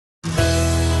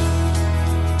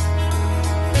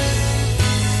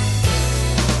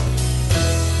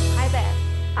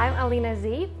Alina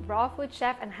Z, raw food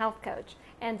chef and health coach,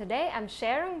 and today I'm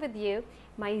sharing with you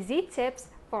my Z tips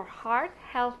for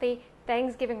heart-healthy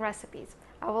Thanksgiving recipes.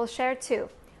 I will share two.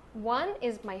 One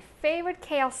is my favorite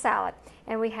kale salad,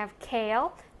 and we have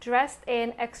kale dressed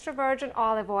in extra virgin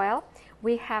olive oil.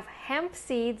 We have hemp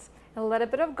seeds, a little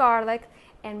bit of garlic,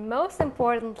 and most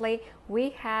importantly,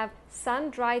 we have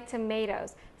sun-dried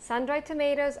tomatoes. Sun-dried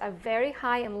tomatoes are very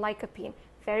high in lycopene,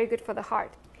 very good for the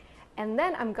heart. And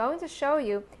then I'm going to show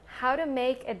you how to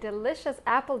make a delicious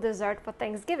apple dessert for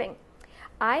Thanksgiving.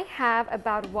 I have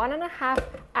about 1.5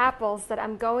 apples that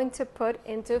I'm going to put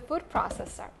into a food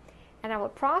processor. And I will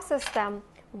process them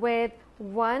with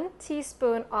 1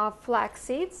 teaspoon of flax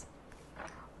seeds,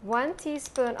 1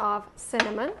 teaspoon of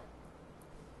cinnamon.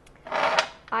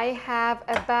 I have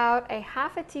about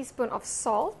 1/2 teaspoon of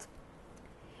salt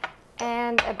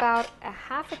and about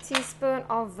 1/2 teaspoon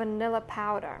of vanilla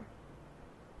powder.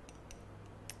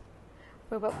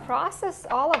 We will process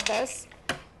all of this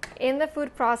in the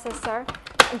food processor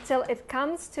until it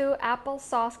comes to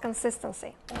applesauce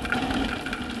consistency.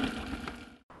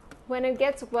 When it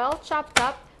gets well chopped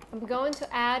up, I'm going to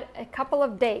add a couple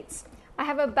of dates. I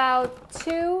have about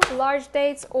 2 large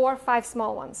dates or 5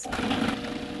 small ones.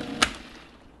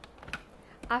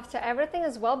 After everything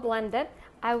is well blended,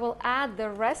 I will add the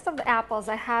rest of the apples.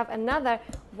 I have another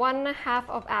 1.5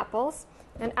 of apples,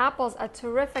 and apples are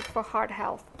terrific for heart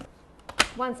health.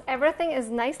 Once everything is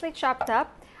nicely chopped up,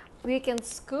 we can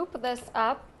scoop this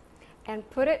up and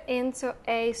put it into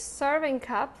a serving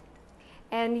cup.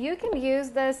 And you can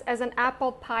use this as an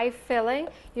apple pie filling.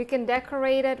 You can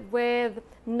decorate it with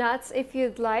nuts if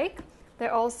you'd like.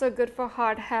 They're also good for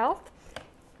heart health.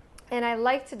 And I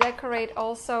like to decorate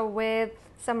also with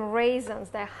some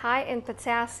raisins. They're high in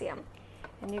potassium.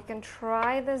 And you can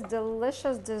try this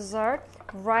delicious dessert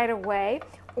right away,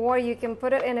 or you can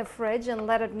put it in a fridge and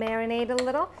let it marinate a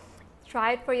little.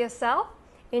 Try it for yourself.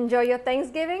 Enjoy your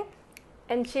Thanksgiving,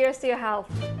 and cheers to your health.